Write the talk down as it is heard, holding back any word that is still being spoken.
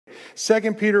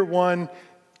2 Peter 1,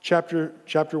 chapter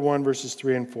 1, verses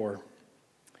 3 and 4.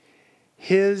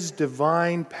 His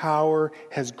divine power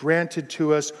has granted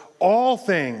to us all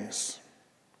things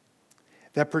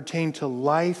that pertain to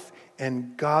life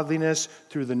and godliness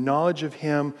through the knowledge of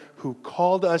him who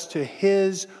called us to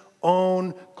his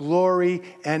own glory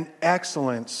and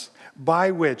excellence,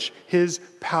 by which his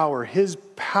power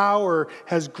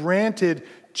has granted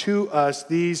to us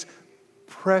these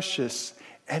precious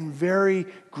and very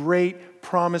great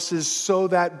promises, so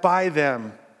that by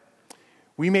them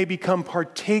we may become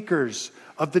partakers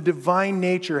of the divine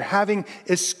nature, having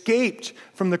escaped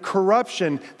from the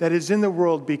corruption that is in the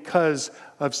world because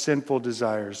of sinful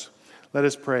desires. Let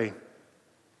us pray.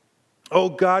 Oh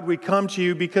God, we come to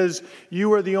you because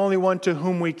you are the only one to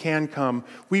whom we can come.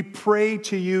 We pray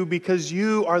to you because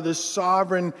you are the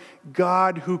sovereign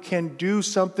God who can do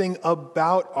something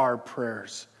about our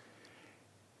prayers.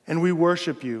 And we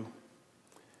worship you.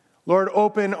 Lord,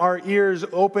 open our ears,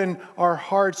 open our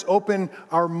hearts, open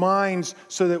our minds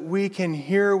so that we can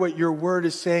hear what your word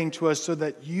is saying to us, so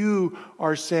that you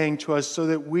are saying to us, so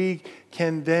that we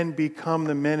can then become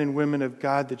the men and women of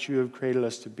God that you have created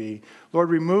us to be. Lord,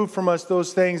 remove from us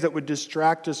those things that would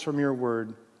distract us from your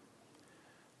word,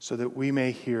 so that we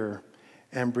may hear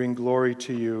and bring glory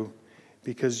to you,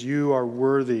 because you are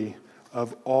worthy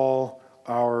of all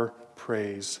our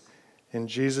praise. In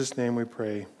Jesus' name we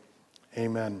pray.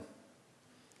 Amen.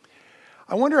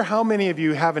 I wonder how many of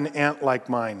you have an aunt like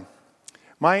mine.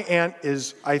 My aunt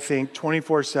is, I think,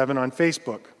 24/7 on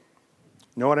Facebook.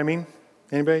 Know what I mean?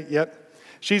 Anybody yet?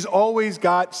 She's always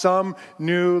got some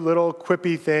new little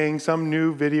quippy thing, some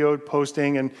new video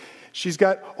posting, and she's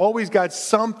always got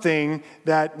something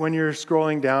that when you're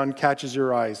scrolling down catches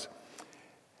your eyes.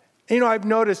 You know, I've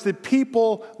noticed that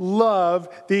people love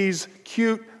these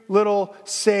cute little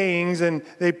sayings, and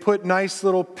they put nice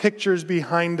little pictures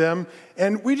behind them.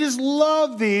 And we just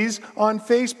love these on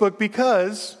Facebook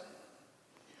because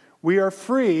we are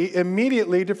free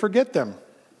immediately to forget them.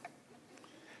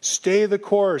 Stay the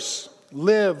course.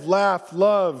 Live, laugh,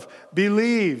 love,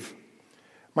 believe.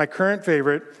 My current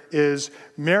favorite is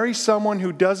marry someone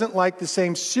who doesn't like the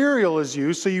same cereal as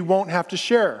you so you won't have to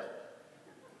share.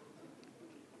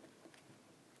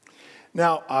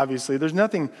 Now, obviously, there's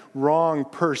nothing wrong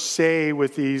per se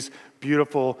with these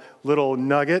beautiful little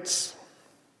nuggets.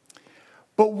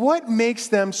 But what makes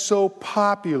them so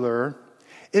popular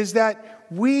is that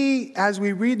we, as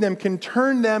we read them, can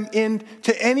turn them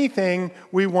into anything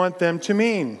we want them to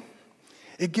mean.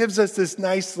 It gives us this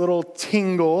nice little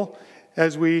tingle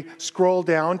as we scroll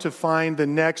down to find the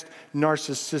next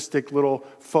narcissistic little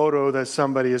photo that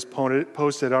somebody has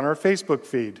posted on our Facebook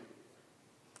feed.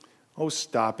 Oh,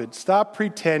 stop it. Stop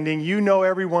pretending. You know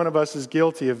every one of us is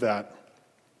guilty of that.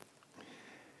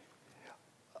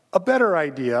 A better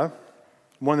idea,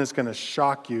 one that's going to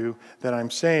shock you that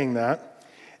I'm saying that,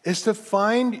 is to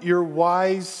find your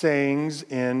wise sayings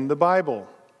in the Bible.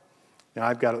 Now,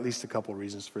 I've got at least a couple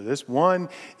reasons for this. One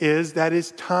is that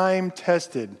it's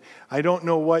time-tested. I don't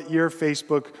know what year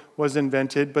Facebook was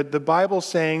invented, but the Bible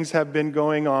sayings have been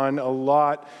going on a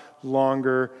lot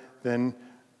longer than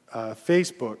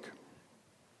Facebook.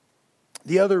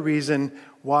 The other reason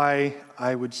why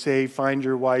I would say find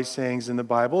your wise sayings in the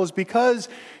Bible is because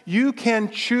you can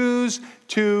choose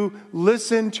to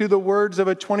listen to the words of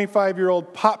a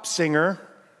 25-year-old pop singer,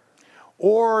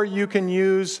 or you can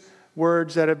use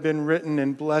words that have been written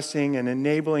in blessing and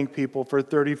enabling people for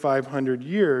 3,500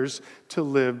 years to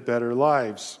live better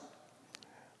lives.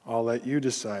 I'll let you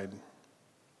decide.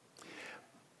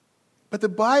 But the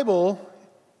Bible,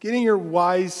 getting your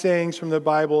wise sayings from the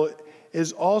Bible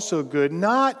is also good,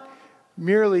 not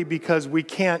merely because we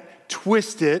can't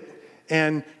twist it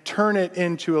and turn it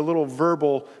into a little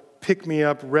verbal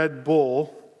pick-me-up Red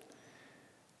Bull,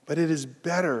 but it is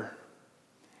better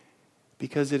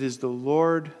because it is the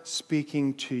Lord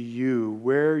speaking to you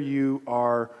where you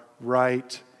are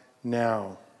right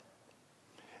now.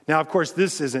 Now, of course,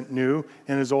 this isn't new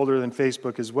and is older than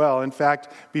Facebook as well. In fact,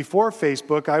 before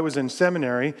Facebook, I was in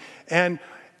seminary, and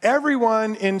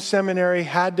everyone in seminary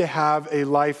had to have a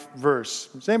life verse.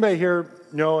 Does anybody here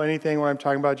know anything what I'm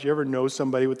talking about? Do you ever know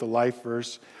somebody with a life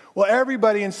verse? Well,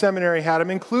 everybody in seminary had them,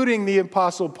 including the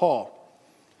Apostle Paul.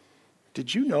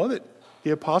 Did you know that the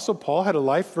Apostle Paul had a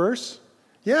life verse?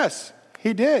 Yes,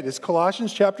 he did. It's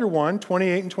Colossians chapter 1,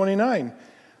 28 and 29.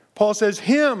 Paul says,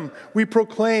 "Him we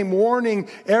proclaim, warning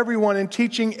everyone and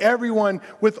teaching everyone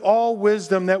with all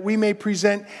wisdom, that we may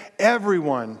present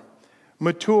everyone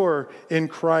mature in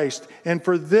Christ. And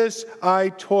for this I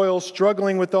toil,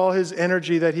 struggling with all his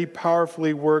energy that he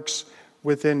powerfully works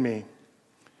within me."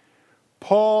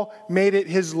 Paul made it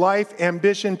his life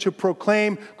ambition to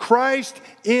proclaim Christ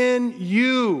in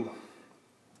you,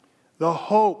 the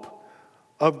hope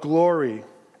of glory.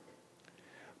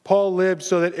 Paul lived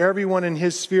so that everyone in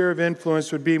his sphere of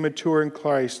influence would be mature in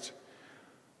Christ.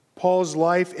 Paul's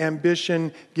life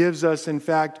ambition gives us, in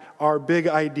fact, our big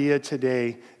idea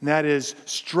today, and that is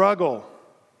struggle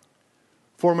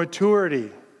for maturity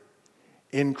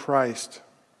in Christ.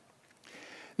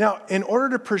 Now, in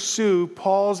order to pursue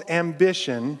Paul's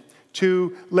ambition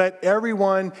to let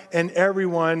everyone and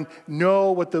everyone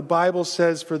know what the Bible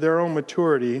says for their own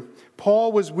maturity,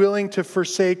 Paul was willing to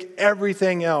forsake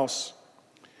everything else.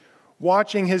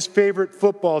 Watching his favorite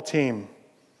football team,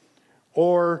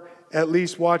 or at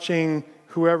least watching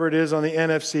whoever it is on the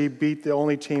NFC beat the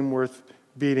only team worth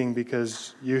beating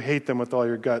because you hate them with all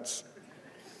your guts.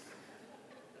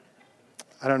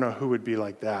 I don't know who would be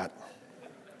like that.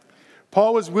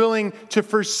 Paul was willing to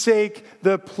forsake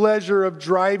the pleasure of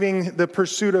driving the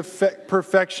pursuit of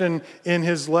perfection in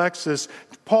his Lexus.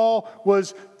 Paul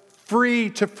was free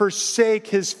to forsake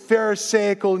his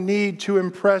pharisaical need to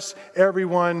impress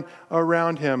everyone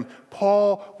around him.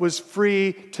 Paul was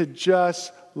free to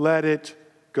just let it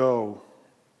go.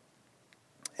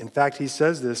 In fact, he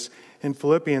says this in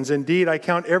Philippians, "Indeed, I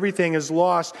count everything as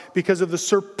loss because of the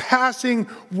surpassing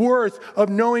worth of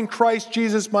knowing Christ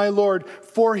Jesus my Lord.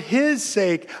 For his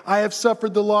sake, I have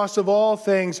suffered the loss of all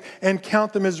things and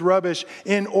count them as rubbish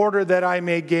in order that I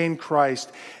may gain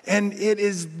Christ." And it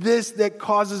is this that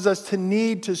causes us to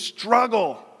need to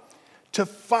struggle, to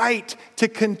fight, to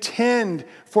contend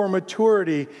for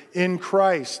maturity in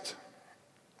Christ.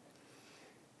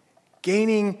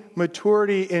 Gaining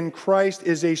maturity in Christ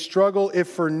is a struggle, if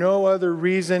for no other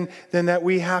reason than that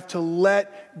we have to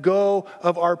let go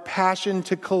of our passion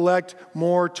to collect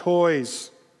more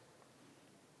toys.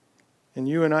 And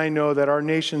you and I know that our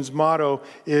nation's motto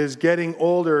is getting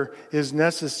older is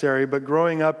necessary, but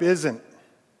growing up isn't.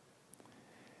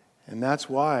 And that's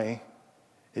why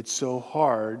it's so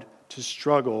hard to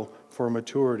struggle for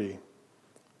maturity.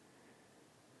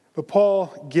 But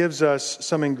Paul gives us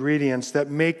some ingredients that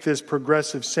make this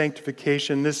progressive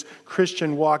sanctification, this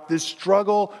Christian walk, this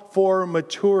struggle for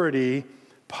maturity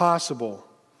possible.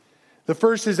 The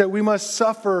first is that we must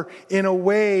suffer in a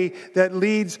way that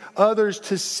leads others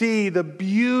to see the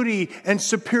beauty and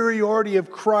superiority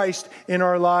of Christ in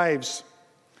our lives.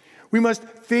 We must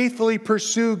faithfully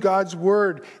pursue God's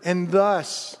word and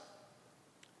thus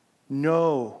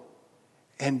know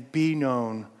and be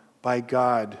known by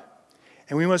God.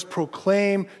 And we must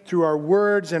proclaim through our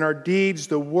words and our deeds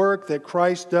the work that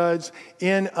Christ does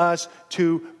in us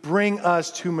to bring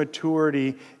us to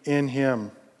maturity in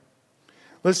him.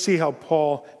 Let's see how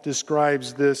Paul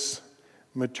describes this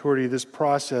maturity, this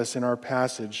process in our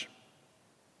passage.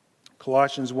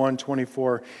 Colossians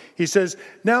 1:24. He says,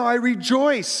 "Now I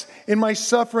rejoice in my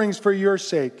sufferings for your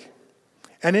sake.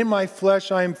 And in my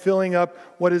flesh I am filling up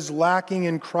what is lacking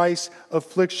in Christ's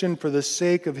affliction for the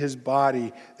sake of his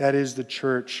body, that is the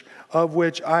church, of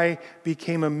which I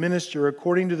became a minister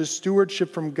according to the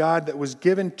stewardship from God that was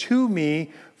given to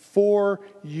me for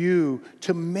you,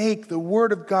 to make the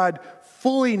word of God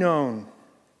fully known.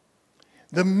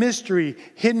 The mystery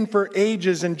hidden for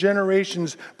ages and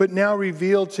generations, but now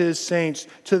revealed to his saints.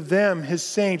 To them, his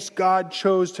saints, God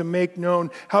chose to make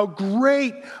known how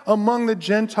great among the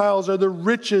Gentiles are the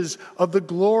riches of the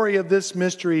glory of this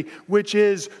mystery, which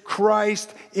is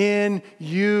Christ in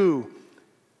you,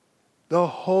 the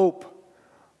hope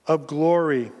of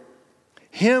glory.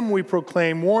 Him we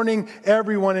proclaim, warning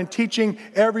everyone and teaching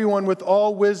everyone with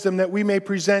all wisdom, that we may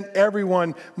present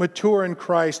everyone mature in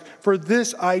Christ. For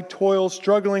this I toil,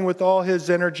 struggling with all his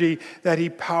energy, that he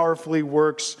powerfully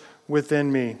works within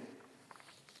me."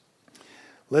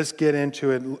 Let's get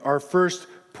into it. Our first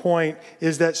point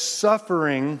is that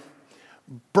suffering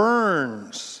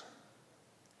burns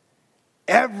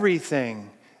everything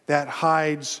that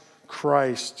hides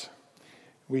Christ.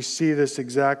 We see this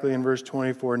exactly in verse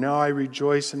 24. "Now I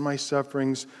rejoice in my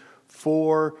sufferings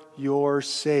for your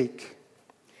sake.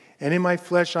 And in my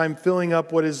flesh I am filling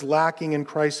up what is lacking in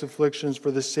Christ's afflictions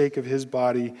for the sake of his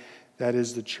body, that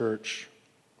is the church."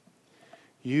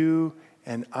 You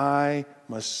and I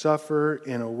must suffer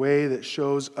in a way that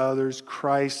shows others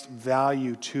Christ's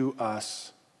value to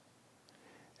us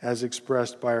as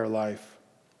expressed by our life.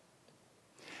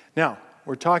 Now,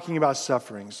 we're talking about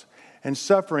sufferings. And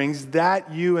sufferings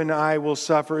that you and I will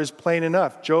suffer is plain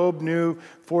enough. Job knew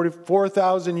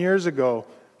 4,000 years ago,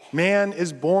 man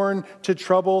is born to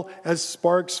trouble as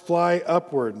sparks fly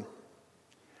upward.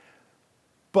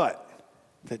 But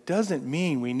that doesn't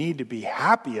mean we need to be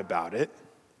happy about it.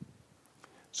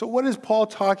 So what is Paul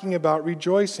talking about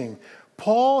rejoicing?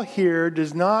 Paul here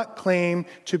does not claim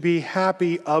to be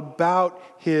happy about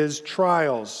his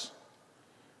trials.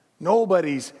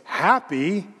 Nobody's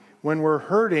happy when we're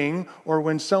hurting or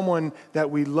when someone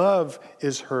that we love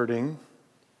is hurting.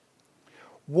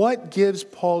 What gives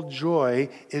Paul joy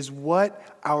is what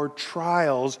our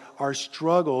trials, our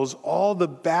struggles, all the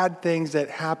bad things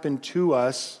that happen to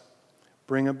us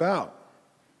bring about.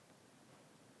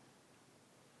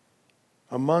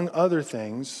 Among other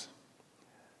things,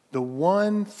 the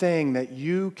one thing that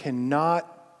you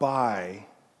cannot buy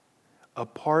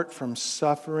apart from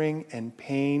suffering and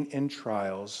pain and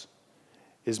trials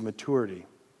is maturity.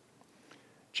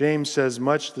 James says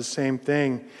much the same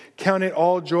thing. Count it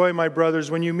all joy, my brothers,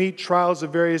 when you meet trials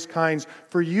of various kinds,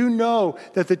 for you know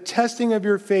that the testing of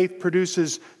your faith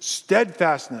produces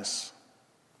steadfastness.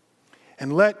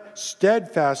 And let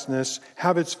steadfastness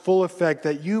have its full effect,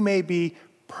 that you may be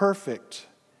perfect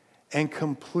and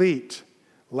complete,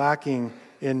 lacking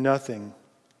in nothing.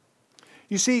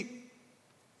 You see,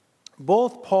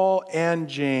 both Paul and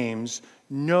James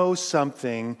know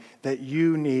something that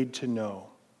you need to know.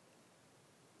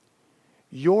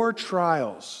 Your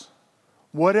trials,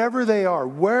 whatever they are,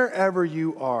 wherever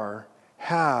you are,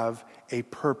 have a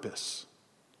purpose.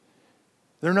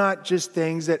 They're not just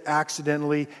things that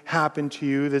accidentally happen to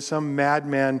you, that some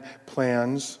madman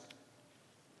plans.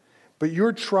 But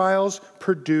your trials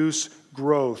produce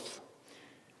growth.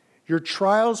 Your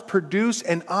trials produce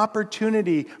an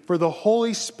opportunity for the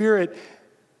Holy Spirit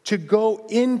to go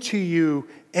into you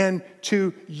and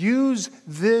to use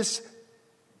this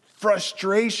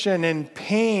frustration and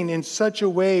pain in such a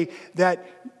way that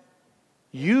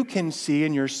you can see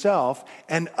in yourself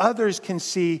and others can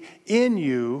see in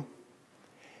you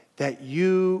that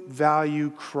you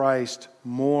value Christ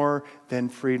more than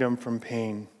freedom from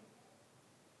pain.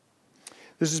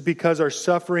 This is because our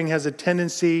suffering has a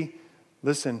tendency,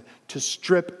 listen, to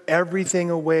strip everything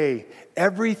away,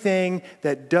 everything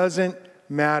that doesn't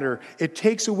matter. It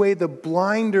takes away the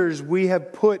blinders we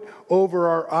have put over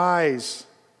our eyes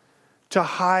to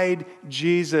hide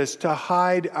Jesus, to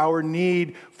hide our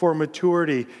need for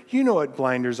maturity. You know what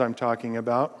blinders I'm talking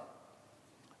about.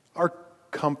 Our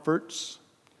comforts,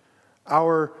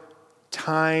 our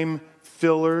time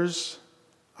fillers,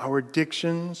 our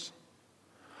addictions.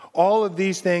 All of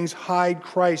these things hide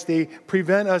Christ. They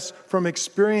prevent us from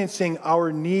experiencing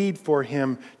our need for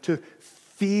Him, to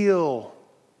feel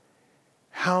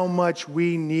how much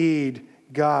we need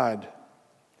God.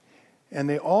 And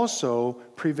they also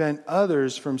prevent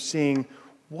others from seeing,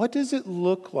 what does it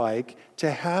look like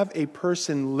to have a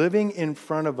person living in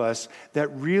front of us that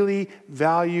really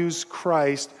values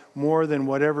Christ more than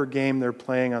whatever game they're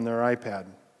playing on their iPad?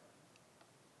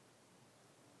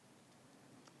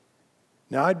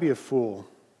 Now, I'd be a fool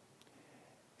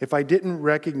if I didn't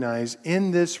recognize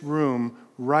in this room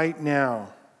right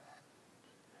now,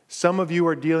 some of you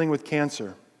are dealing with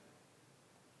cancer.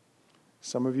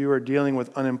 Some of you are dealing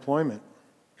with unemployment.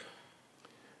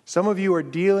 Some of you are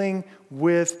dealing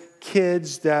with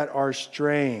kids that are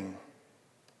straying.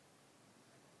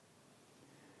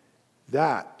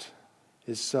 That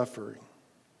is suffering.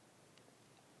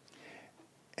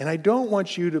 And I don't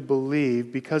want you to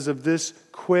believe, because of this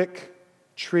quick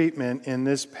treatment in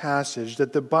this passage,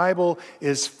 that the Bible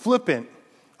is flippant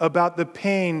about the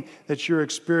pain that you're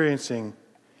experiencing.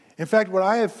 In fact, what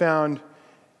I have found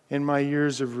in my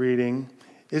years of reading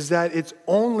is that it's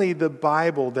only the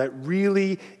Bible that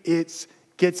really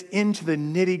gets into the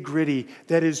nitty-gritty,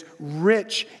 that is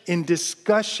rich in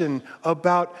discussion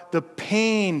about the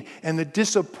pain and the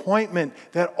disappointment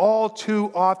that all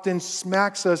too often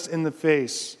smacks us in the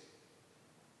face.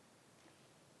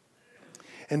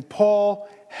 And Paul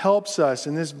helps us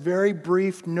in this very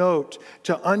brief note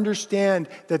to understand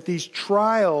that these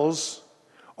trials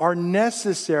are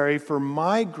necessary for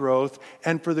my growth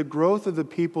and for the growth of the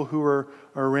people who are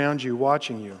around you,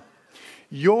 watching you.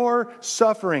 Your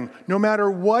suffering, no matter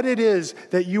what it is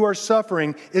that you are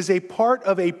suffering, is a part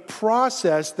of a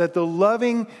process that the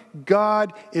loving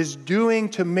God is doing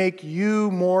to make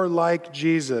you more like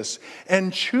Jesus.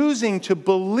 And choosing to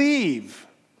believe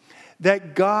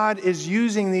that God is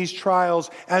using these trials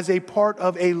as a part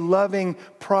of a loving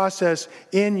process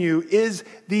in you is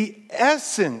the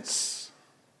essence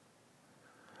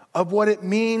of what it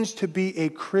means to be a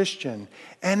Christian.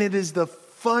 And it is the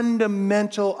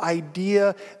fundamental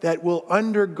idea that will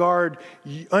undergird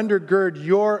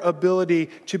your ability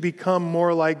to become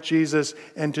more like Jesus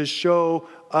and to show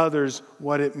others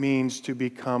what it means to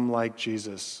become like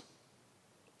Jesus.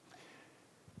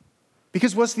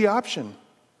 Because what's the option?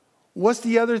 What's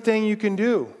the other thing you can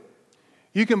do?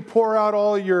 You can pour out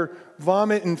all your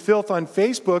vomit and filth on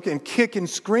Facebook and kick and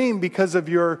scream because of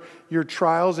your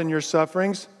trials and your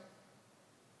sufferings.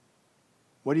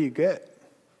 What do you get?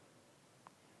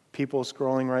 People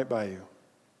scrolling right by you.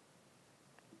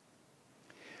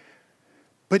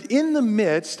 But in the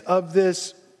midst of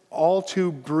this all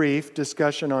too brief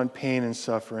discussion on pain and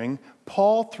suffering,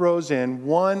 Paul throws in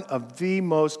one of the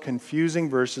most confusing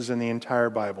verses in the entire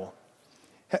Bible.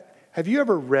 Have you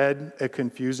ever read a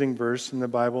confusing verse in the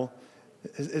Bible?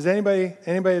 Is anybody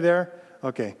there?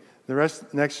 Okay. The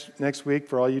rest next week,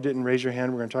 for all you didn't raise your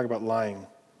hand, we're going to talk about lying.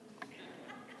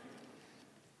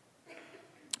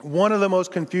 One of the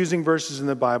most confusing verses in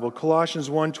the Bible, Colossians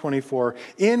 1:24.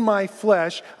 In my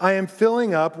flesh, I am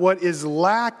filling up what is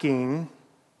lacking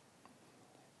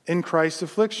in Christ's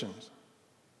afflictions.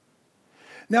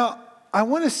 Now, I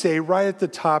want to say right at the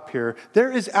top here,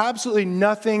 there is absolutely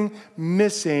nothing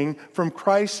missing from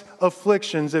Christ's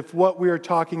afflictions if what we are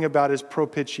talking about is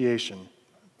propitiation.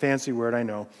 Fancy word, I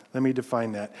know. Let me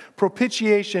define that.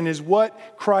 Propitiation is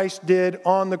what Christ did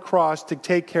on the cross to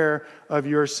take care of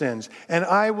your sins. And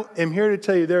I am here to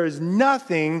tell you there is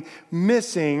nothing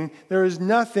missing, there is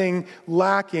nothing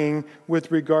lacking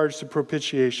with regards to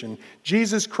propitiation.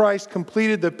 Jesus Christ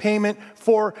completed the payment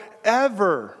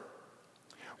forever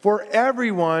for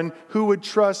everyone who would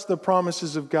trust the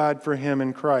promises of God for him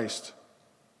in Christ.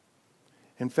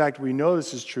 In fact, we know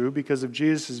this is true because of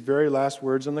Jesus' very last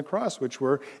words on the cross, which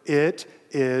were, "It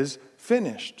is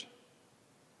finished."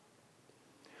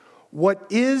 What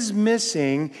is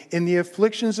missing in the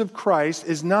afflictions of Christ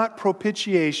is not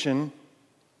propitiation,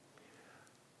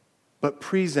 but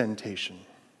presentation.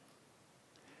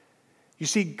 You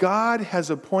see, God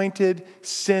has appointed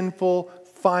sinful,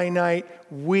 finite,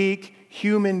 weak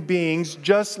human beings,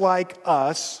 just like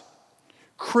us,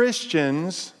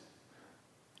 Christians,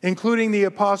 including the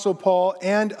Apostle Paul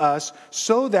and us,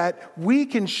 so that we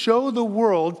can show the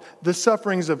world the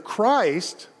sufferings of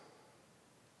Christ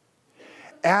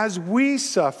as we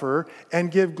suffer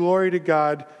and give glory to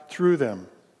God through them.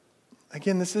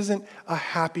 Again, this isn't a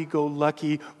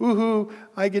happy-go-lucky, ooh,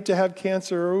 I get to have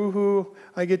cancer, or ooh,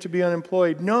 I get to be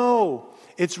unemployed. No,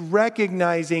 it's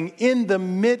recognizing in the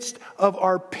midst of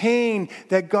our pain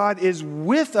that God is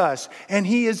with us and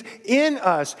He is in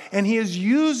us and He is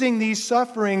using these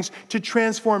sufferings to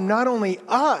transform not only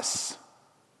us,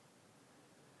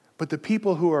 but the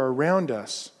people who are around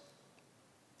us.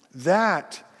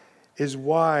 That is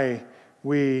why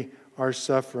we are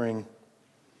suffering.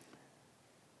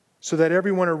 So that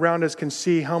everyone around us can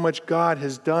see how much God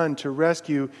has done to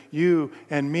rescue you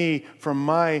and me from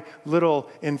my little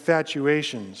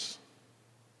infatuations,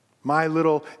 my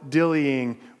little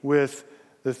dillying with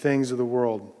the things of the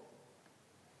world.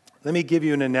 Let me give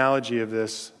you an analogy of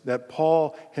this that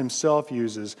Paul himself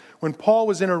uses. When Paul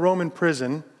was in a Roman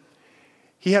prison,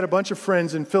 he had a bunch of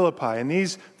friends in Philippi, and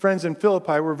these friends in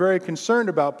Philippi were very concerned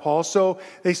about Paul, so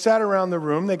they sat around the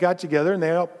room, they got together, and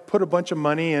they all put a bunch of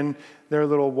money in their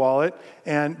little wallet,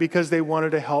 and because they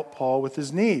wanted to help Paul with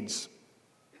his needs.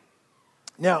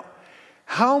 Now,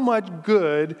 how much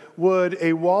good would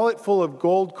a wallet full of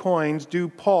gold coins do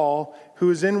Paul,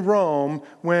 who is in Rome,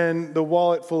 when the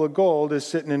wallet full of gold is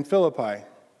sitting in Philippi?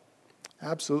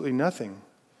 Absolutely nothing.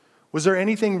 Was there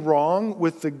anything wrong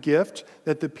with the gift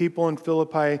that the people in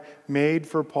Philippi made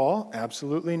for Paul?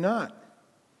 Absolutely not.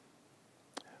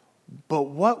 But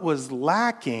what was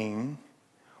lacking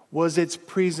was its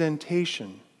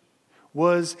presentation,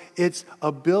 was its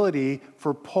ability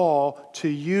for Paul to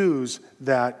use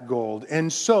that gold.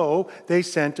 And so they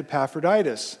sent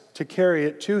Epaphroditus to carry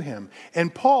it to him.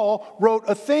 And Paul wrote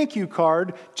a thank you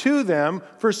card to them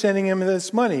for sending him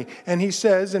this money. And he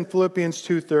says in Philippians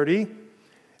 2:30,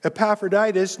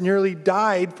 Epaphroditus nearly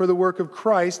died for the work of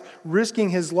Christ, risking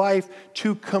his life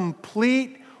to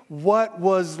complete what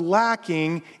was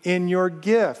lacking in your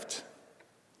gift.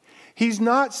 He's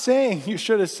not saying you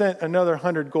should have sent another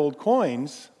 100 gold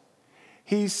coins.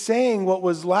 He's saying what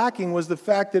was lacking was the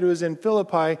fact that it was in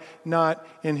Philippi, not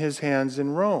in his hands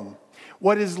in Rome.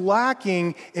 What is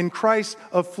lacking in Christ's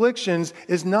afflictions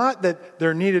is not that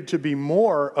there needed to be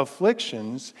more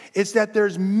afflictions. It's that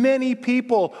there's many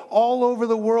people all over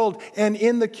the world and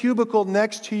in the cubicle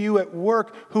next to you at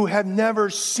work who have never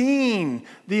seen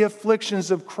the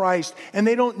afflictions of Christ. And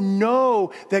they don't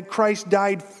know that Christ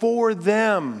died for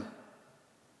them.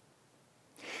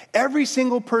 Every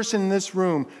single person in this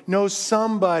room knows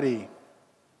somebody.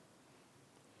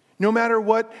 No matter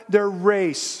what their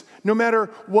race, no matter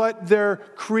what their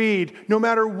creed, no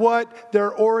matter what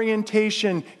their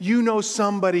orientation, you know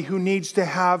somebody who needs to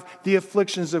have the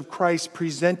afflictions of Christ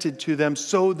presented to them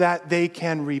so that they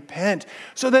can repent,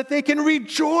 so that they can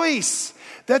rejoice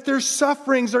that their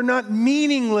sufferings are not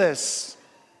meaningless,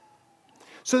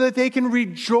 so that they can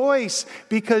rejoice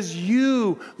because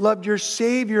you loved your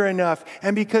Savior enough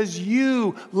and because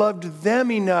you loved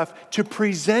them enough to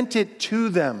present it to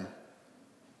them.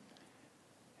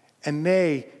 And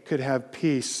they could have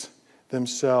peace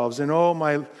themselves. And oh,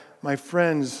 my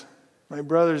friends, my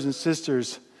brothers and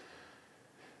sisters,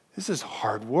 this is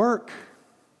hard work.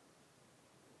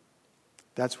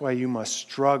 That's why you must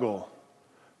struggle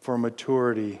for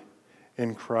maturity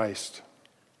in Christ.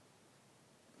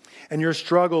 And your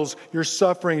struggles, your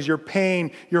sufferings, your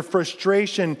pain, your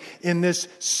frustration in this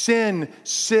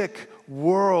sin-sick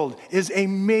world is a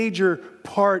major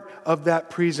part of that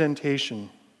presentation.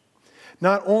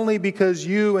 Not only because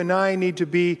you and I need to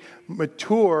be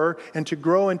mature and to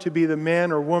grow and to be the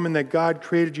man or woman that God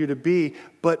created you to be,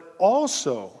 but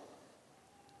also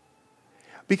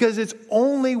because it's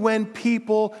only when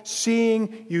people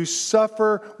seeing you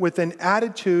suffer with an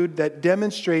attitude that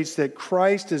demonstrates that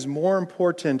Christ is more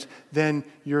important than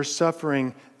you're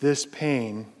suffering this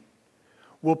pain,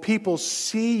 will people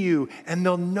see you and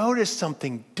they'll notice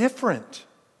something different.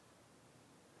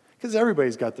 Because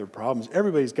everybody's got their problems.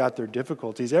 Everybody's got their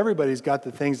difficulties. Everybody's got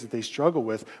the things that they struggle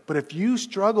with. But if you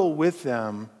struggle with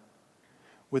them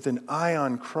with an eye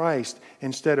on Christ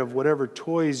instead of whatever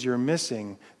toys you're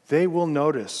missing, they will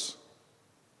notice.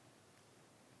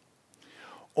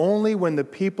 Only when the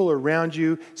people around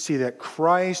you see that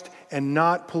Christ and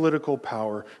not political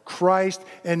power, Christ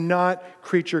and not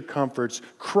creature comforts,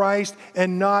 Christ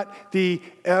and not the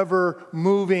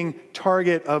ever-moving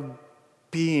target of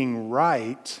being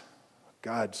right,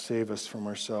 God save us from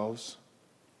ourselves.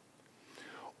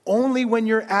 Only when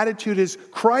your attitude is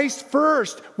Christ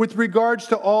first with regards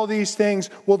to all these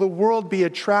things will the world be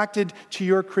attracted to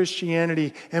your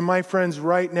Christianity. And my friends,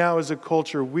 right now as a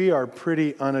culture, we are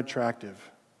pretty unattractive.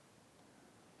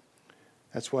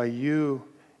 That's why you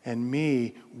and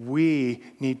me, we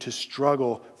need to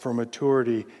struggle for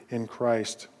maturity in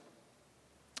Christ.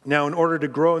 Now, in order to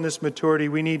grow in this maturity,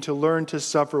 we need to learn to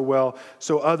suffer well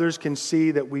so others can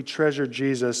see that we treasure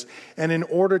Jesus. And in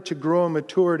order to grow in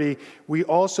maturity, we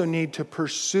also need to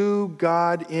pursue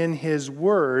God in His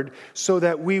Word so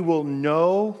that we will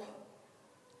know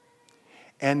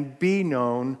and be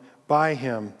known by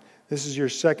Him. This is your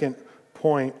second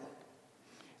point.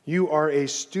 You are a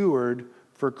steward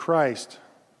for Christ.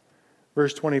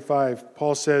 Verse 25,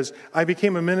 Paul says, I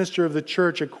became a minister of the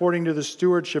church according to the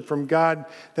stewardship from God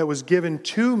that was given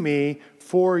to me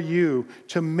for you,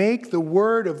 to make the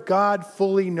word of God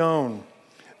fully known,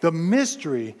 the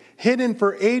mystery hidden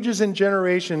for ages and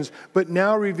generations, but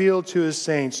now revealed to His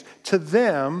saints. To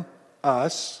them,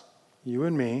 us, you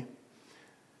and me,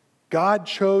 God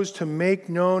chose to make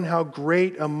known how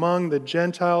great among the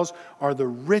Gentiles are the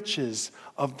riches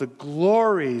of the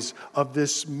glories of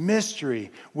this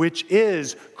mystery, which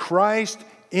is Christ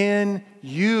in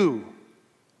you,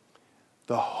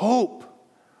 the hope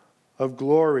of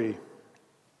glory.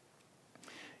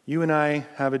 You and I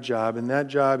have a job, and that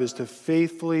job is to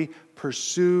faithfully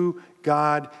pursue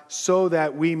God so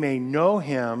that we may know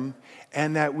Him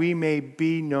and that we may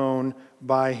be known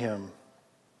by Him.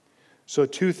 So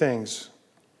two things.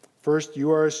 First,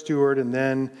 you are a steward, and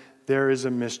then there is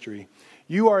a mystery.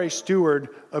 You are a steward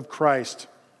of Christ.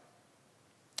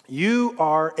 You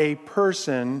are a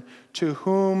person to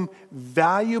whom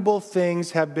valuable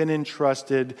things have been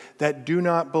entrusted that do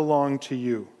not belong to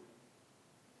you.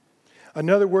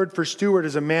 Another word for steward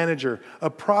is a manager. A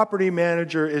property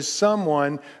manager is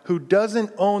someone who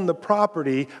doesn't own the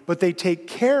property, but they take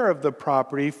care of the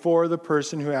property for the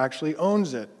person who actually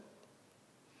owns it.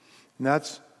 And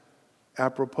that's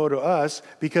apropos to us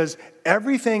because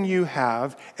everything you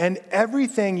have and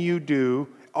everything you do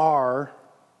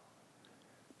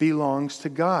belongs to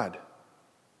God.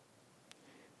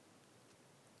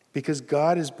 Because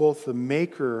God is both the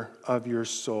maker of your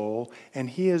soul and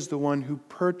He is the one who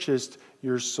purchased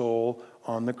your soul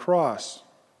on the cross.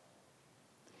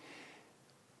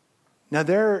 Now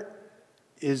there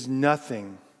is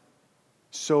nothing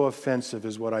so offensive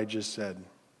as what I just said.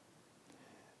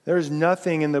 There's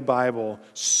nothing in the Bible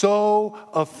so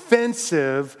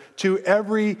offensive to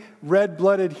every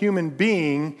red-blooded human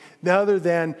being other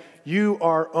than you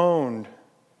are owned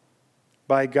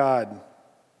by God.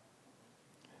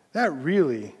 That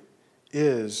really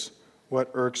is what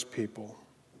irks people.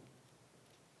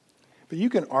 But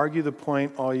you can argue the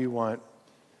point all you want.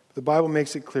 The Bible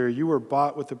makes it clear you were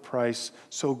bought with a price,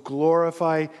 so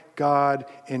glorify God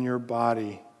in your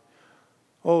body.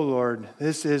 Oh Lord,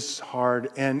 this is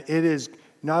hard, and it is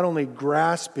not only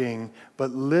grasping,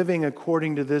 but living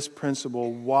according to this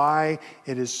principle, why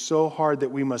it is so hard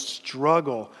that we must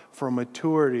struggle for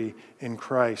maturity in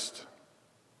Christ.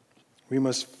 We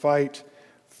must fight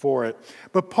for it.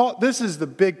 But Paul, this is the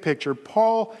big picture.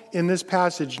 Paul, in this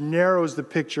passage, narrows the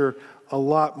picture a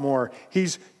lot more.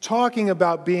 He's talking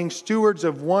about being stewards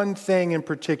of one thing in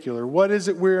particular. What is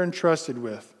it we're entrusted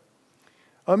with?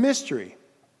 A mystery.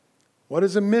 What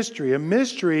is a mystery? A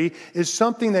mystery is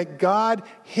something that God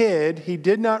hid, He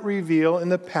did not reveal in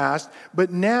the past,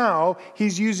 but now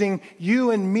He's using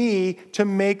you and me to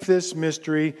make this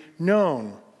mystery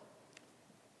known.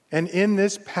 And in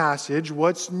this passage,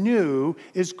 what's new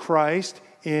is Christ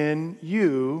in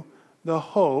you, the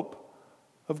hope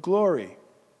of glory.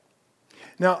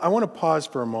 Now, I want to pause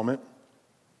for a moment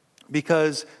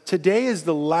because today is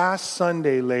the last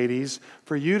Sunday, ladies,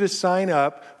 for you to sign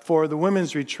up for the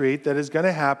women's retreat that is going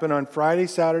to happen on Friday,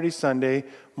 Saturday, Sunday,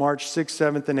 March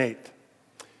 6th, 7th, and 8th.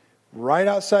 Right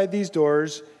outside these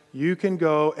doors, you can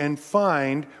go and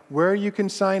find where you can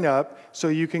sign up so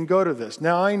you can go to this.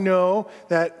 Now, I know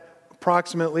that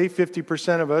approximately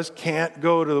 50% of us can't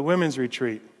go to the women's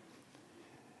retreat.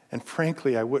 And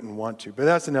frankly, I wouldn't want to, but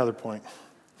that's another point.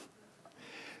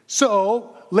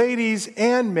 So, ladies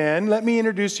and men, let me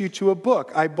introduce you to a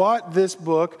book. I bought this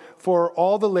book for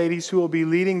all the ladies who will be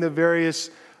leading the various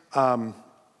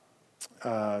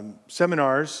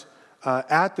seminars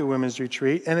at the women's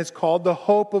retreat, and it's called The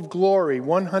Hope of Glory,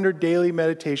 100 Daily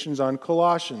Meditations on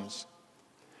Colossians.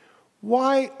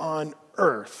 Why on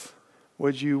earth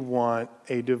would you want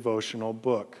a devotional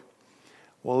book?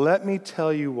 Well, let me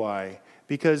tell you why.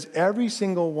 Because every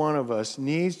single one of us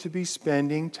needs to be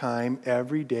spending time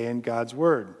every day in God's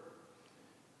Word.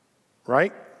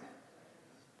 Right?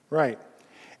 Right.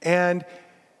 And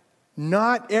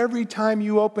not every time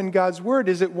you open God's Word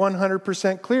is it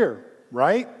 100% clear.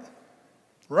 Right?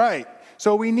 Right.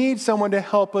 So we need someone to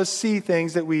help us see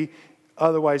things that we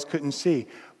otherwise couldn't see.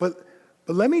 But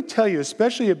let me tell you,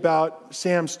 especially about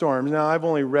Sam Storms. Now, I've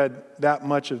only read that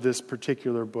much of this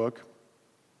particular book.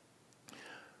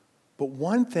 But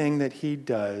one thing that he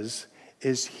does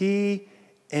is he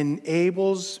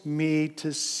enables me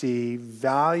to see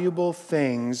valuable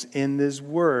things in this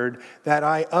word that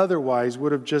I otherwise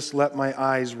would have just let my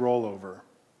eyes roll over.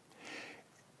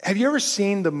 Have you ever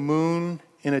seen the moon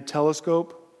in a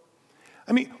telescope?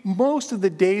 I mean, most of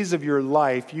the days of your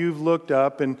life, you've looked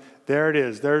up and there it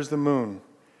is, there's the moon.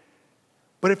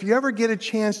 But if you ever get a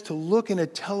chance to look in a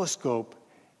telescope,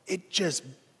 it just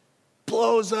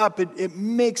blows up. It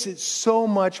makes it so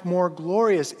much more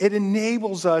glorious. It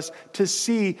enables us to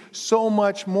see so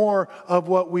much more of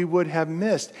what we would have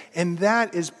missed. And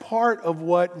that is part of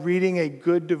what reading a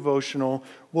good devotional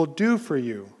will do for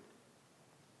you.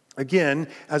 Again,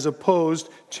 as opposed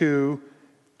to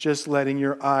just letting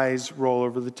your eyes roll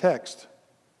over the text.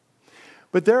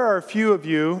 But there are a few of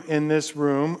you in this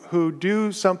room who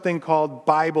do something called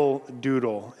Bible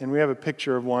doodle. And we have a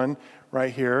picture of one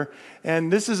right here.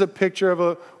 And this is a picture of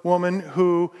a woman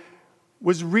who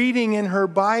was reading in her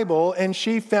Bible and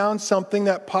she found something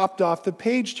that popped off the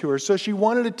page to her. So she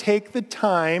wanted to take the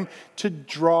time to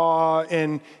draw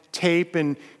and tape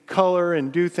and color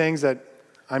and do things that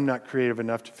I'm not creative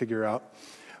enough to figure out.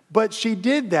 But she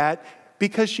did that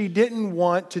because she didn't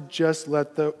want to just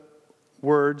let the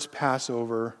words pass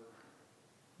over,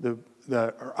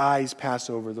 her eyes pass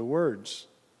over the words.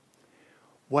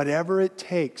 Whatever it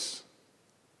takes.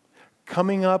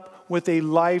 Coming up with a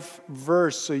life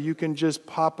verse so you can just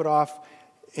pop it off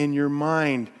in your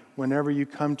mind whenever you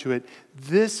come to it.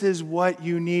 This is what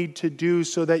you need to do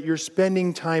so that you're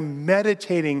spending time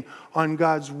meditating on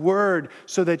God's Word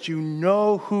so that you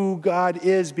know who God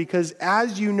is. Because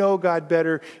as you know God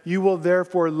better, you will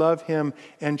therefore love Him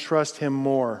and trust Him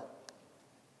more.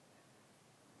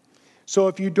 So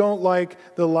if you don't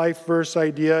like the life verse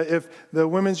idea, if the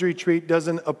women's retreat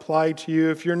doesn't apply to you,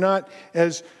 if you're not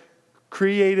as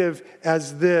creative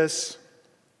as this,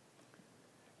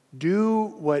 do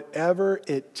whatever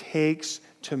it takes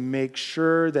to make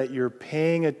sure that you're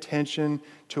paying attention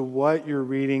to what you're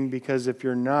reading, because if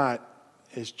you're not,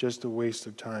 it's just a waste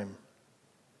of time.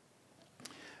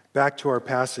 Back to our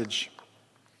passage.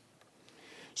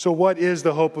 So what is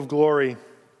the hope of glory?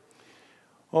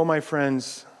 Oh, my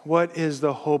friends, what is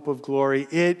the hope of glory?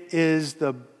 It is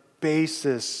the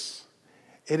basis.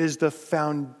 It is the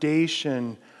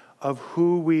foundation of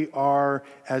who we are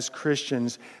as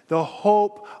Christians. The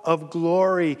hope of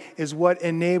glory is what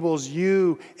enables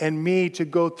you and me to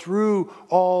go through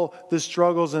all the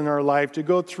struggles in our life, to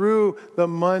go through the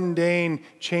mundane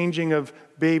changing of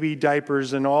baby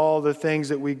diapers and all the things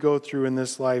that we go through in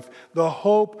this life. The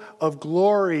hope of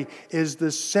glory is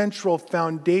the central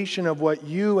foundation of what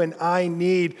you and I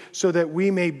need so that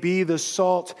we may be the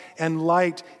salt and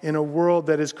light in a world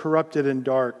that is corrupted and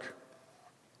dark.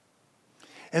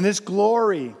 And this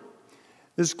glory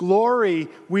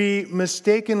we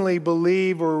mistakenly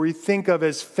believe or we think of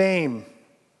as fame.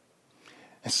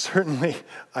 And certainly,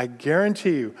 I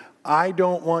guarantee you, I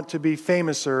don't want to be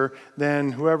famouser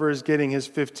than whoever is getting his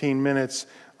 15 minutes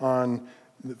on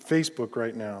Facebook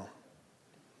right now.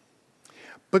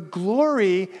 But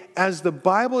glory, as the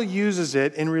Bible uses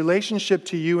it in relationship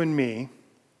to you and me,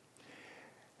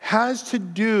 has to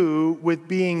do with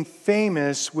being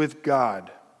famous with God,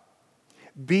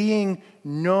 being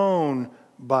known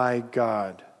by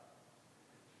God.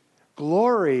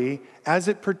 Glory, as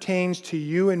it pertains to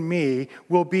you and me,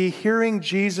 will be hearing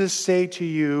Jesus say to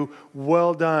you,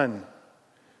 "Well done,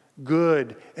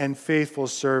 good and faithful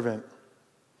servant."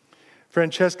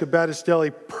 Francesca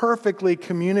Battistelli perfectly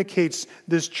communicates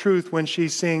this truth when she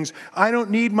sings, "I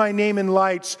don't need my name in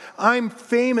lights. I'm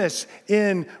famous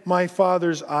in my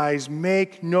Father's eyes.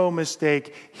 Make no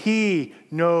mistake, He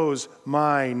knows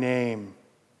my name."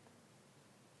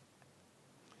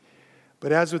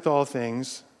 But as with all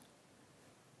things,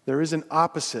 there is an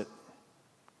opposite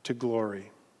to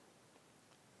glory.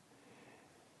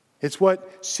 It's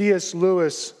what C.S.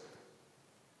 Lewis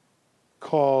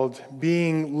called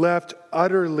being left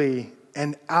utterly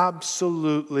and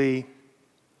absolutely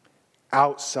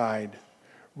outside,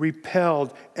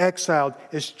 repelled, exiled,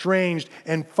 estranged,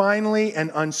 and finally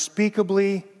and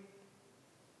unspeakably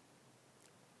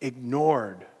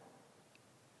ignored.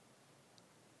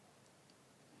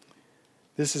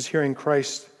 This is hearing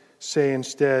Christ say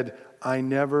instead, "I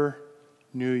never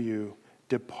knew you.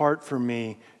 Depart from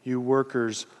me, you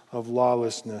workers of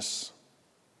lawlessness."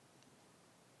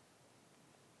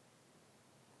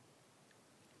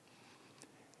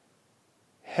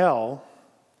 Hell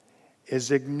is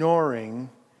ignoring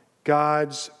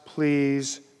God's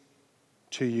pleas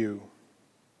to you.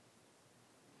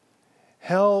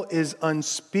 Hell is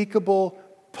unspeakable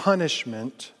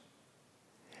punishment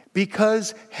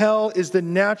because hell is the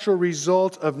natural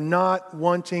result of not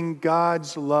wanting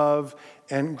God's love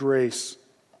and grace.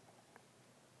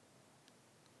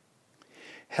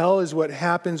 Hell is what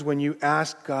happens when you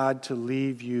ask God to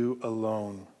leave you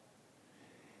alone.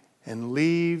 And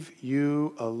leave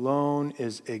you alone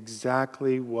is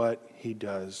exactly what He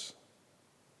does.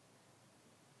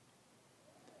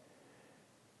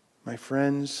 My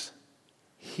friends,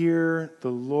 hear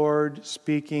the Lord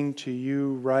speaking to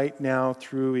you right now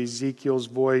through Ezekiel's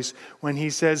voice when He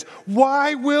says,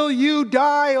 "Why will you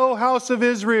die, O house of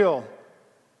Israel?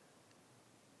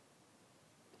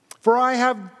 For I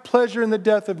have pleasure in the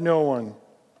death of no one,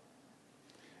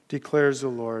 declares the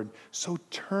Lord." So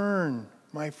turn,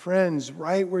 my friends,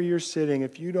 right where you're sitting.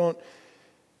 If you don't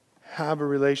have a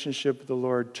relationship with the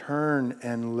Lord, turn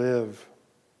and live.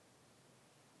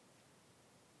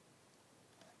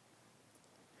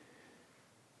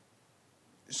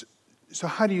 So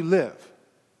how do you live?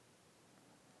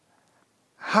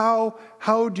 How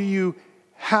do you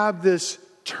have this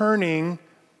turning,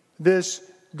 this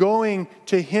going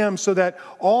to Him so that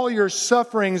all your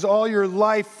sufferings, all your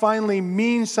life finally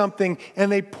mean something and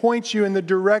they point you in the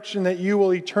direction that you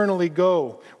will eternally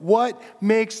go? What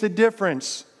makes the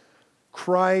difference?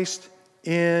 Christ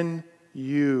in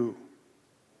you.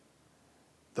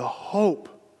 The hope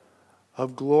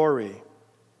of glory.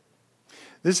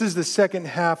 This is the second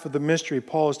half of the mystery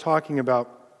Paul is talking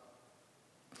about.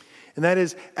 And that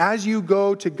is, as you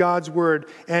go to God's Word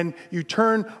and you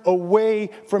turn away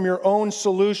from your own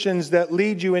solutions that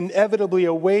lead you inevitably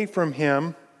away from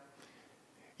Him,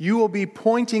 you will be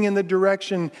pointing in the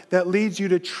direction that leads you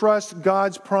to trust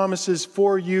God's promises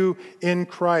for you in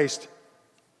Christ.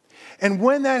 And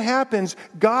when that happens,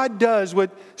 God does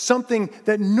something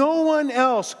that no one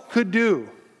else could do.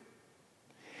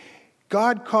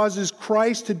 God causes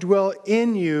Christ to dwell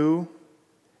in you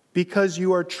because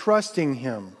you are trusting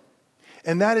Him.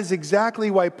 And that is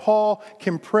exactly why Paul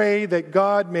can pray that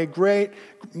God may grant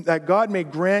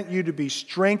you to be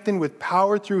strengthened with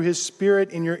power through His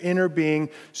Spirit in your inner being,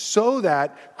 so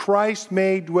that Christ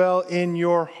may dwell in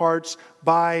your hearts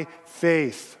by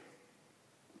faith.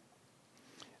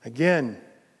 Again,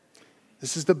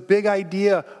 this is the big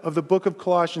idea of the book of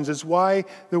Colossians. It's why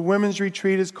the women's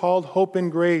retreat is called Hope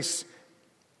and Grace.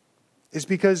 It's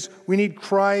because we need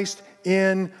Christ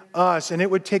in us. And it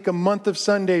would take a month of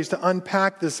Sundays to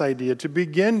unpack this idea, to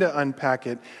begin to unpack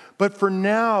it. But for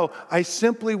now, I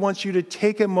simply want you to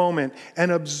take a moment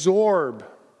and absorb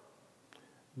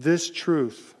this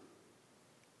truth.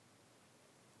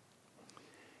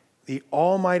 The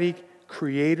Almighty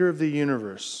Creator of the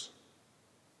universe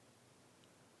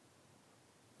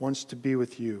wants to be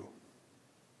with you.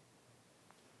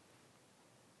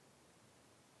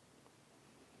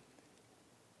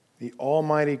 The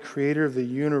Almighty Creator of the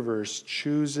universe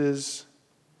chooses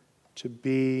to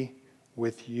be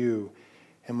with you.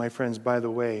 And my friends, by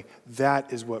the way,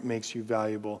 that is what makes you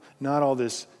valuable. Not all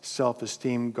this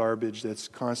self-esteem garbage that's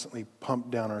constantly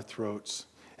pumped down our throats.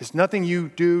 It's nothing you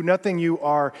do, nothing you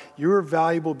are. You're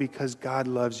valuable because God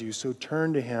loves you. So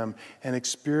turn to Him and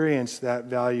experience that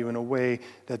value in a way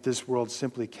that this world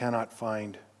simply cannot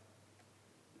find.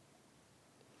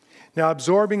 Now,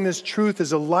 absorbing this truth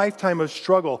is a lifetime of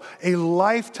struggle, a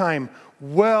lifetime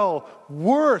well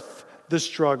worth the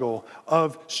struggle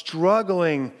of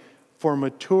struggling for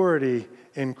maturity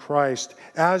in Christ.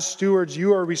 As stewards,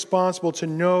 you are responsible to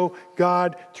know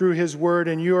God through His Word,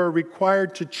 and you are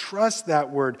required to trust that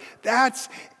Word. That's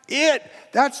it.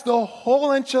 That's the whole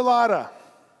enchilada.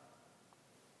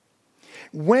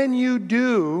 When you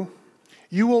do,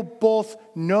 you will both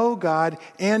know God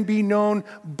and be known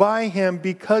by Him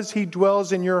because He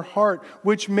dwells in your heart,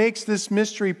 which makes this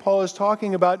mystery Paul is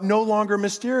talking about no longer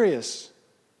mysterious.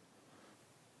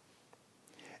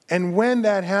 And when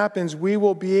that happens, we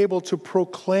will be able to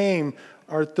proclaim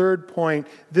our third point,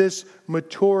 this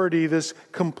maturity, this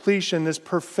completion, this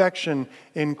perfection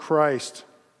in Christ.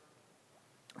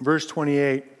 Verse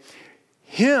 28,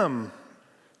 Him,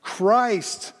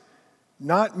 Christ,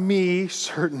 not me,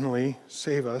 certainly,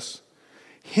 save us.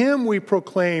 Him we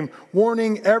proclaim,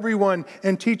 warning everyone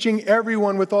and teaching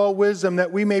everyone with all wisdom,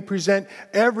 that we may present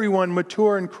everyone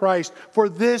mature in Christ. For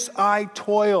this I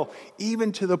toil,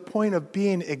 even to the point of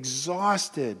being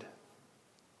exhausted,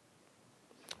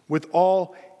 with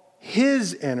all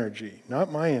His energy,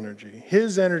 not my energy,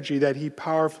 His energy that He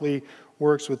powerfully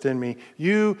works within me.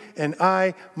 You and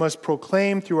I must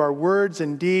proclaim through our words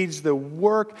and deeds the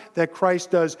work that Christ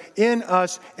does in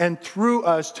us and through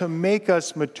us to make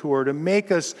us mature, to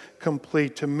make us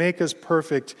complete, to make us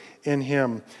perfect in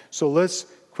Him. So let's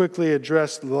quickly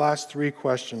address the last three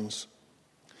questions.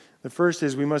 The first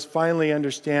is we must finally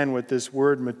understand what this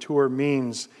word mature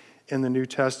means in the New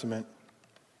Testament.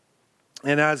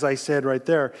 And as I said right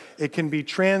there, it can be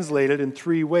translated in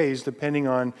three ways depending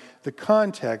on the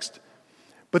context.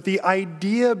 But the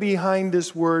idea behind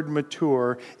this word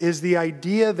mature is the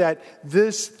idea that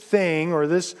this thing or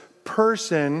this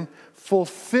person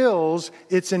fulfills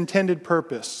its intended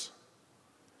purpose.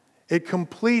 It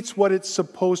completes what it's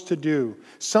supposed to do.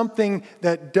 Something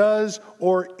that does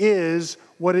or is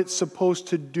what it's supposed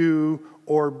to do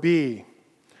or be.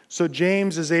 So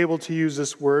James is able to use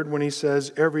this word when he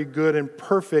says every good and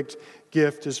perfect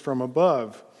gift is from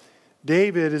above.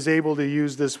 David is able to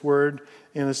use this word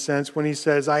in a sense when he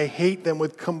says, I hate them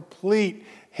with complete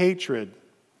hatred.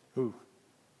 Ooh,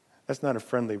 that's not a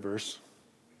friendly verse.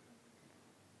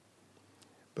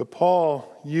 But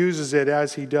Paul uses it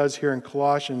as he does here in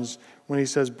Colossians when he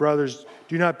says, brothers,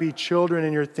 do not be children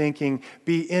in your thinking,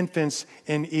 be infants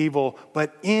in evil,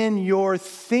 but in your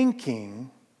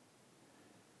thinking,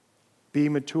 be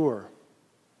mature.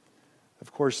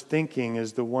 Of course, thinking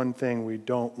is the one thing we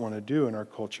don't want to do in our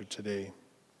culture today.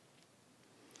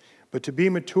 But to be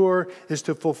mature is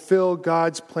to fulfill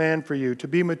God's plan for you. To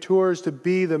be mature is to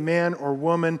be the man or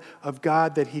woman of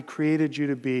God that He created you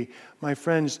to be. My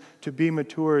friends, to be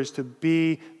mature is to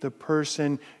be the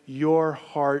person your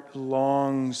heart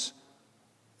longs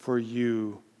for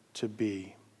you to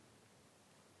be.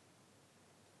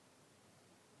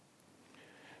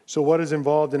 So what is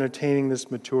involved in attaining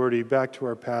this maturity? Back to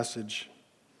our passage.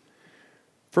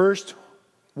 First,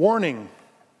 warning.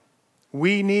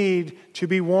 We need to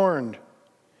be warned.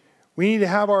 We need to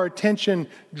have our attention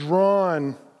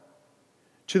drawn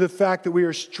to the fact that we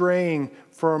are straying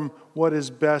from what is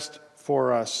best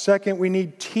for us. Second, we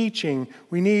need teaching.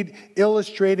 We need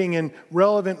illustrating in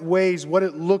relevant ways what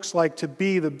it looks like to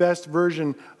be the best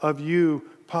version of you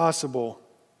possible.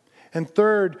 And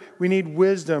third, we need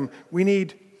wisdom. We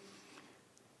need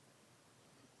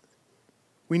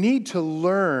to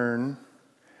learn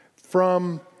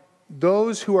from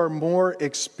those who are more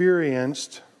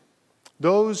experienced,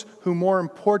 those who more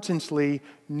importantly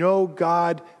know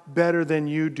God better than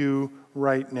you do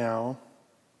right now,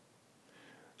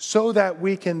 so that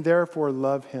we can therefore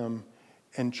love Him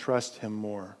and trust Him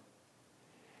more.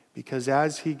 Because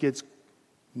as He gets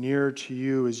nearer to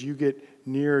you, as you get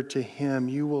nearer to Him,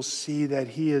 you will see that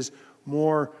He is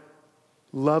more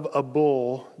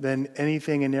lovable than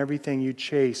anything and everything you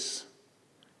chase.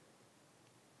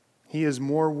 He is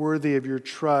more worthy of your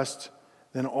trust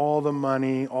than all the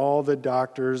money, all the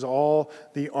doctors, all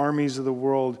the armies of the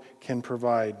world can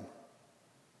provide.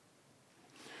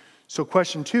 So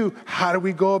question 2, how do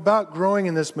we go about growing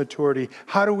in this maturity?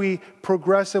 How do we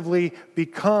progressively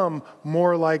become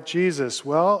more like Jesus?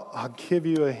 Well, I'll give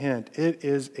you a hint. It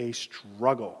is a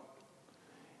struggle.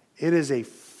 It is a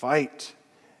fight.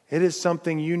 It is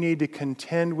something you need to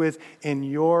contend with in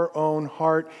your own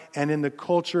heart and in the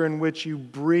culture in which you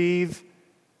breathe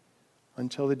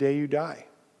until the day you die.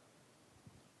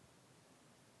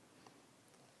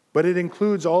 But it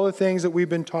includes all the things that we've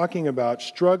been talking about,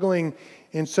 struggling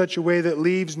in such a way that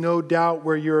leaves no doubt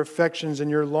where your affections and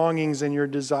your longings and your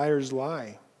desires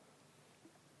lie.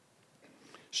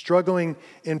 Struggling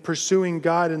in pursuing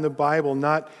God in the Bible,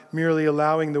 not merely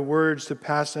allowing the words to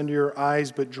pass under your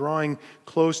eyes, but drawing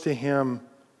close to Him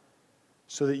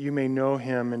so that you may know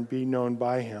Him and be known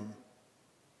by Him.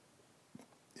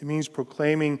 It means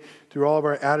proclaiming through all of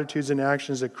our attitudes and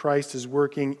actions that Christ is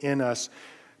working in us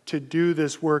to do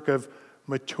this work of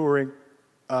maturing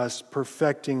us,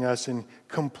 perfecting us, and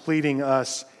completing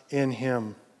us in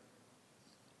Him.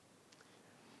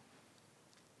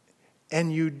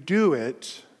 And you do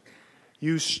it,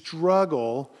 you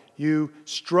struggle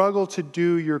to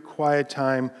do your quiet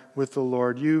time with the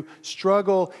Lord. You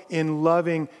struggle in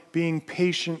loving, being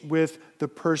patient with the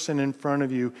person in front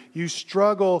of you. You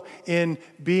struggle in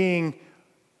being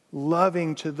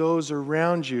loving to those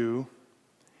around you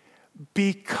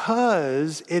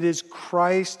because it is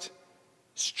Christ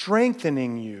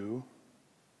strengthening you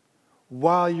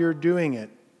while you're doing it.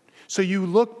 So you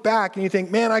look back and you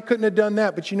think, man, I couldn't have done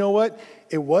that. But you know what?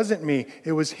 It wasn't me.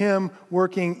 It was Him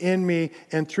working in me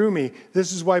and through me.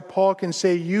 This is why Paul can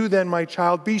say, you then, my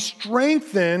child, be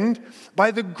strengthened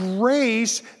by the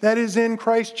grace that is in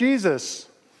Christ Jesus.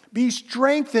 Be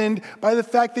strengthened by the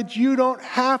fact that you don't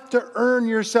have to earn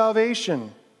your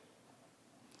salvation.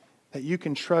 That you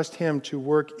can trust Him to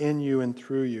work in you and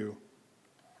through you.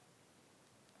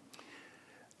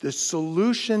 The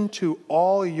solution to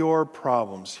all your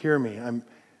problems, hear me, I'm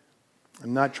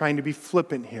not trying to be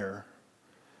flippant here,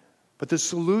 but the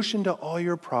solution to all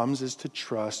your problems is to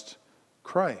trust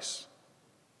Christ.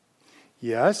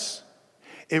 Yes,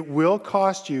 it will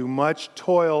cost you much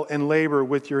toil and labor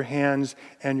with your hands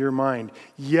and your mind.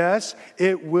 Yes,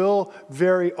 it will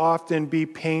very often be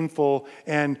painful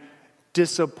and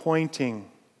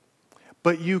disappointing.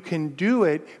 But you can do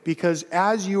it because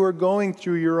as you are going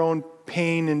through your own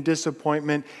pain and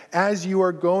disappointment, as you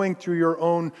are going through your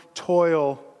own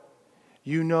toil,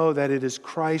 you know that it is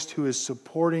Christ who is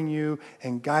supporting you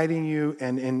and guiding you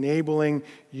and enabling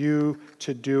you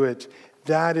to do it.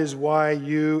 That is why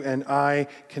you and I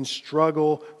can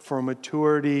struggle for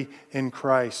maturity in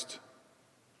Christ.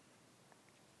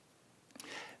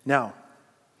 Now,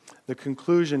 the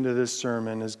conclusion to this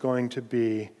sermon is going to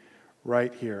be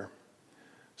right here.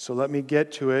 So let me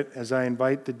get to it as I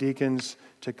invite the deacons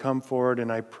to come forward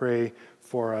and I pray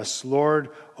for us. Lord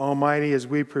Almighty, as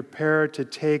we prepare to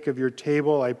take of your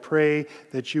table, I pray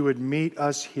that you would meet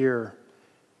us here,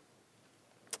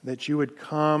 that you would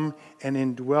come and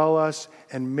indwell us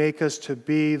and make us to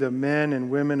be the men and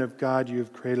women of God you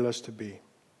have created us to be.